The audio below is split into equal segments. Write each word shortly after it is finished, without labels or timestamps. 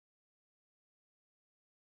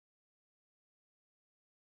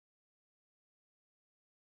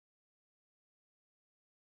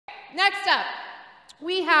next up,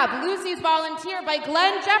 we have Lucy's Volunteer by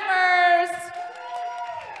Glenn Jeffers.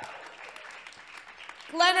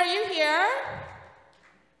 Glenn, are you here?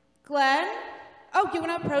 Glenn? Oh, you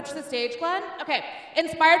want to approach the stage, Glenn? Okay.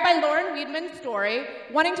 Inspired by Lauren Weedman's story,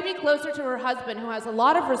 wanting to be closer to her husband, who has a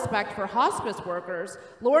lot of respect for hospice workers,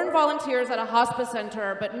 Lauren volunteers at a hospice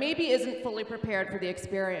center, but maybe isn't fully prepared for the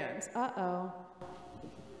experience. Uh-oh.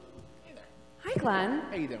 Hey there. Hi, Glenn.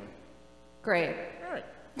 How you doing? Great. All right.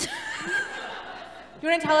 Do you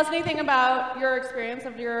want to tell us anything about your experience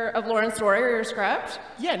of Lauren's story or your script?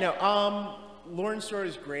 Yeah, no, Lauren's story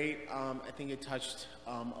is great. I think it touched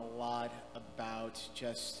a lot about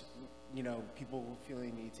just, you know, people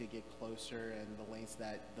feeling the need to get closer and the lengths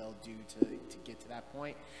that they'll do to get to that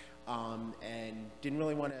point. And didn't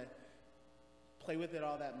really want to play with it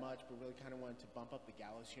all that much, but really kind of wanted to bump up the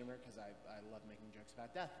gallows humor because I love making jokes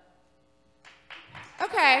about death.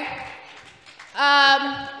 Okay.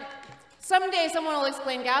 Someday someone will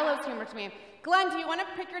explain gallows humor to me. Glenn, do you want to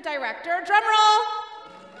pick your director? Drum roll!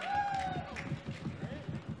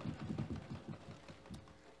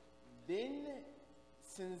 Vin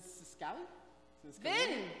Sinscali?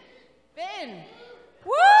 Vin!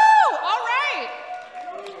 Woo! All right!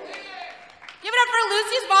 Give it up for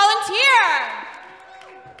Lucy's Volunteer!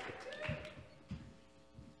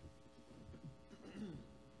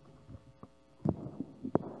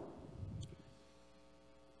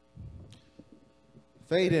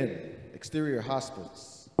 Fade in, exterior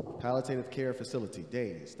hospice, palliative care facility, day,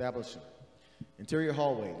 establishment. Interior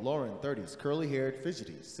hallway, Lauren, 30s, curly-haired,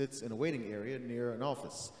 fidgety, sits in a waiting area near an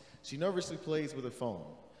office. She nervously plays with her phone.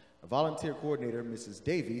 A volunteer coordinator, Mrs.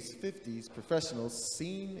 Davies, 50s, professional,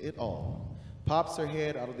 seen it all, pops her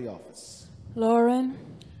head out of the office. Lauren?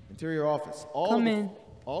 Interior office. All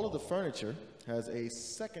of the furniture has a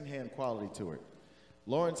second-hand quality to it.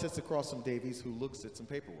 Lauren sits across from Davies, who looks at some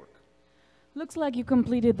paperwork. Looks like you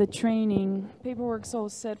completed the training. Paperwork's all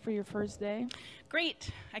set for your first day. Great.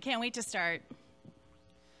 I can't wait to start.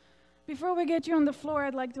 Before we get you on the floor,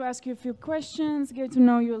 I'd like to ask you a few questions, get to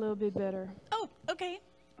know you a little bit better. Oh, okay.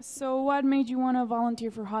 So what made you want to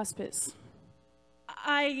volunteer for hospice?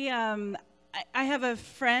 I have a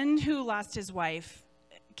friend who lost his wife,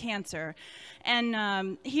 cancer,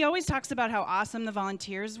 and he always talks about how awesome the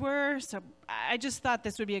volunteers were, so I just thought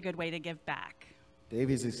this would be a good way to give back.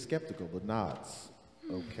 Davies is skeptical but nods.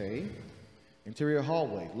 Okay. Interior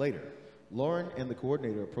hallway, later. Lauren and the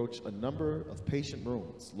coordinator approach a number of patient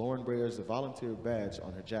rooms. Lauren wears a volunteer badge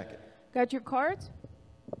on her jacket. Got your cards?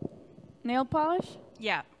 Nail polish?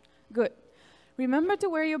 Yeah. Good. Remember to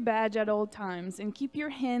wear your badge at all times and keep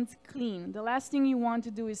your hands clean. The last thing you want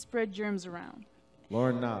to do is spread germs around.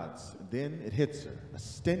 Lauren nods. Then it hits her, a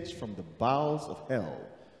stench from the bowels of hell.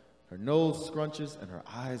 Her nose scrunches and her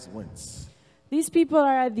eyes wince. These people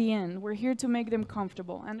are at the end. We're here to make them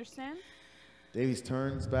comfortable. Understand? Davies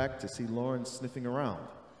turns back to see Lauren sniffing around.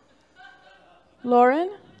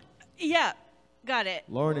 Lauren? Yeah, got it.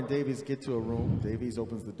 Lauren and Davies get to a room. Davies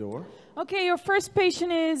opens the door. Okay, your first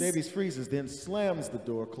patient is... Davies freezes, then slams the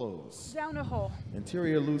door closed. Down the hall.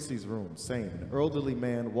 Interior Lucy's room, same. An elderly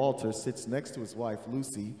man, Walter, sits next to his wife,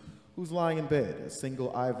 Lucy, who's lying in bed. A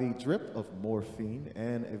single IV drip of morphine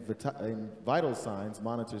and a vital signs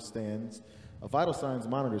monitor stands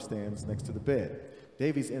next to the bed.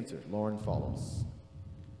 Davies enters. Lauren follows.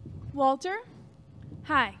 Walter?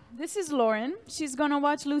 Hi, this is Lauren. She's gonna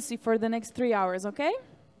watch Lucy for the next 3 hours, okay?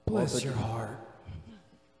 Bless your heart.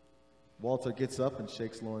 Walter gets up and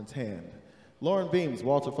shakes Lauren's hand. Lauren beams.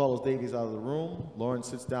 Walter follows Davies out of the room. Lauren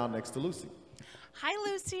sits down next to Lucy.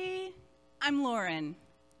 Hi, Lucy. I'm Lauren.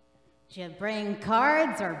 Did you bring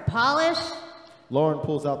cards or polish? Lauren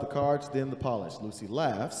pulls out the cards, then the polish. Lucy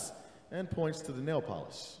laughs and points to the nail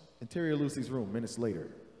polish. Interior Lucy's room, minutes later.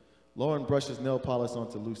 Lauren brushes nail polish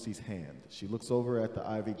onto Lucy's hand. She looks over at the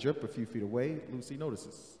IV drip a few feet away. Lucy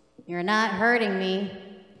notices. You're not hurting me.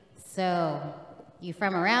 So, you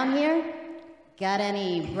from around here? Got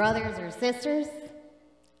any brothers or sisters?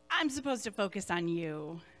 I'm supposed to focus on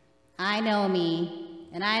you. I know me,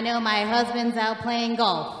 and I know my husband's out playing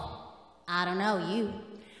golf. I don't know you.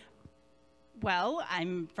 Well,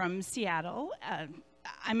 I'm from Seattle.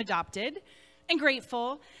 I'm adopted and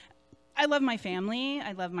grateful. I love my family.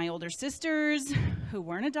 I love my older sisters who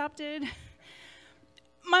weren't adopted.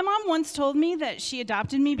 My mom once told me that she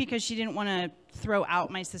adopted me because she didn't want to throw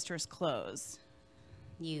out my sister's clothes.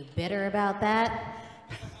 You bitter about that?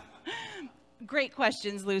 Great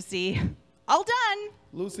questions, Lucy. All done.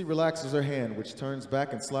 Lucy relaxes her hand, which turns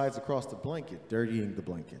back and slides across the blanket, dirtying the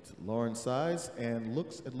blanket. Lauren sighs and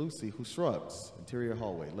looks at Lucy, who shrugs. Interior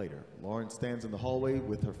hallway later. Lauren stands in the hallway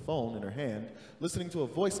with her phone in her hand, listening to a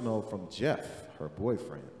voicemail from Jeff, her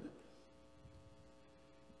boyfriend.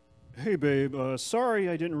 Hey, babe. Sorry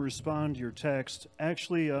I didn't respond to your text.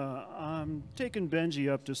 Actually, I'm taking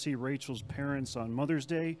Benji up to see Rachel's parents on Mother's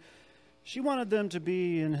Day. She wanted them to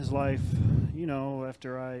be in his life, you know,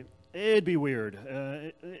 after I... It'd be weird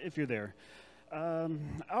if you're there.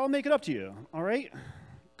 I'll make it up to you, all right?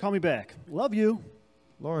 Call me back. Love you.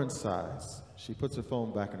 Lauren sighs. She puts her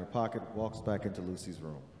phone back in her pocket, walks back into Lucy's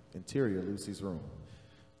room. Interior Lucy's room.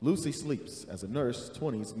 Lucy sleeps as a nurse,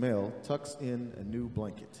 20s, male, tucks in a new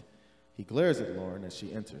blanket. He glares at Lauren as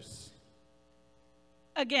she enters.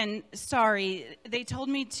 Again, sorry. They told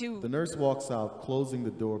me to... The nurse walks out, closing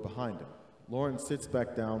the door behind him. Lauren sits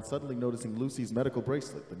back down, suddenly noticing Lucy's medical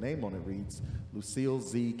bracelet. The name on it reads, Lucille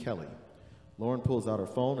Z. Kelly. Lauren pulls out her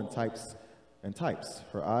phone and types,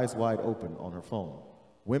 her eyes wide open on her phone.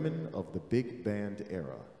 Women of the big band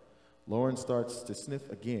era. Lauren starts to sniff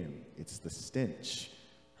again. It's the stench.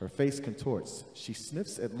 Her face contorts. She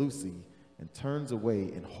sniffs at Lucy and turns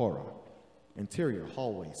away in horror. Interior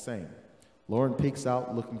hallway, same. Lauren peeks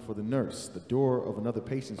out looking for the nurse. The door of another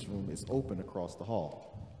patient's room is open across the hall.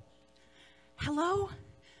 Hello?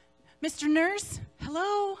 Mr. Nurse?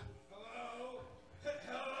 Hello? Hello?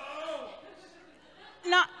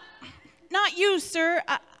 Hello? Not you, sir.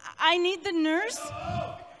 I need the nurse.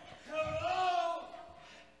 Hello? Hello?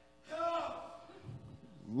 Hello?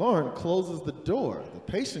 Lauren closes the door. The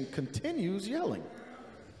patient continues yelling.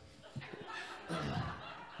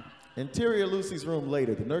 Interior Lucy's room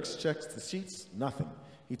later. The nurse checks the sheets. Nothing.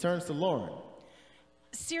 He turns to Lauren.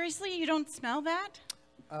 Seriously, you don't smell that?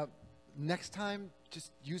 Next time,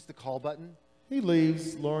 just use the call button. He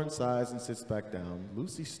leaves. Lauren sighs and sits back down.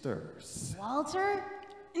 Lucy stirs. Walter?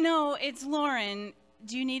 No, it's Lauren.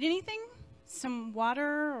 Do you need anything? Some water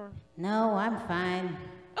or... No, I'm fine.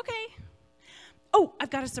 Okay. Oh, I've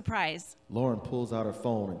got a surprise. Lauren pulls out her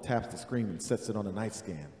phone and taps the screen and sets it on a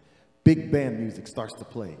nightstand. Big band music starts to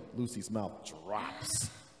play. Lucy's mouth drops.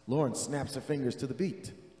 Lauren snaps her fingers to the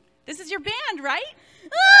beat. This is your band, right?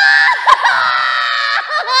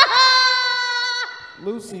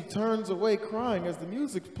 Lucy turns away crying as the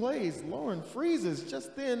music plays. Lauren freezes.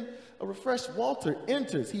 Just then, a refreshed Walter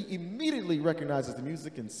enters. He immediately recognizes the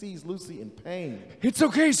music and sees Lucy in pain. It's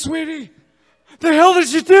okay, sweetie. The hell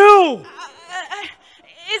did you do?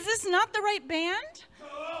 Is this not the right band?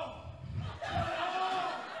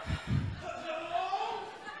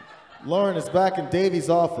 Lauren is back in Davy's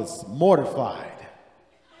office, mortified.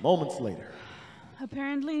 Moments later.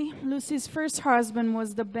 Apparently, Lucy's first husband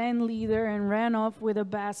was the band leader and ran off with a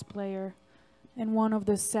bass player and one of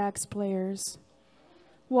the sax players.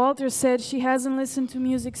 Walter said she hasn't listened to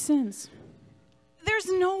music since. There's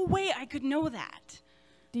no way I could know that.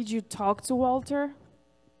 Did you talk to Walter?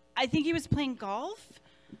 I think he was playing golf.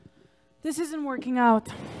 This isn't working out.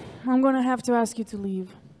 I'm gonna have to ask you to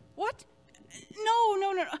leave. What? No.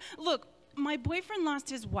 Look, my boyfriend lost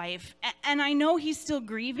his wife, and I know he's still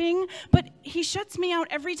grieving, but he shuts me out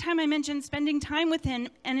every time I mention spending time with him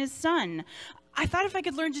and his son. I thought if I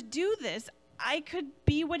could learn to do this, I could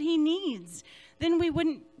be what he needs. Then we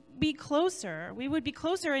wouldn't be closer. We would be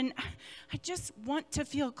closer, and I just want to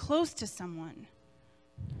feel close to someone.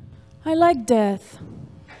 I like death.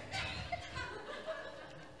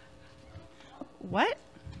 What?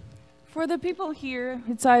 For the people here,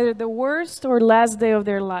 it's either the worst or last day of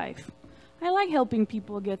their life. I like helping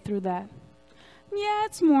people get through that. Yeah,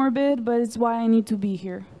 it's morbid, but it's why I need to be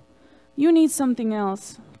here. You need something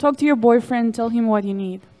else. Talk to your boyfriend, tell him what you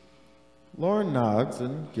need. Lauren nods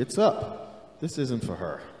and gets up. This isn't for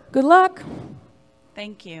her. Good luck.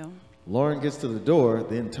 Thank you. Lauren gets to the door,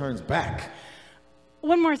 then turns back.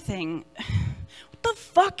 One more thing. What the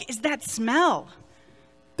fuck is that smell?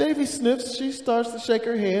 Davy sniffs. She starts to shake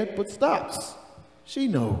her head, but stops. She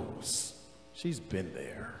knows. She's been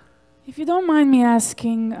there. If you don't mind me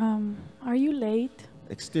asking, are you late?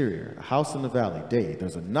 Exterior, a house in the valley. Day.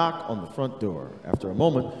 There's a knock on the front door. After a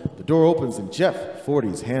moment, the door opens and Jeff,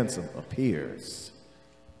 40s handsome, appears.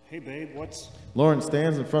 Hey, babe, what's... Lauren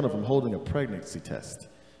stands in front of him holding a pregnancy test.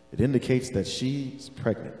 It indicates that she's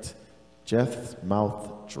pregnant. Jeff's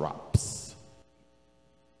mouth drops.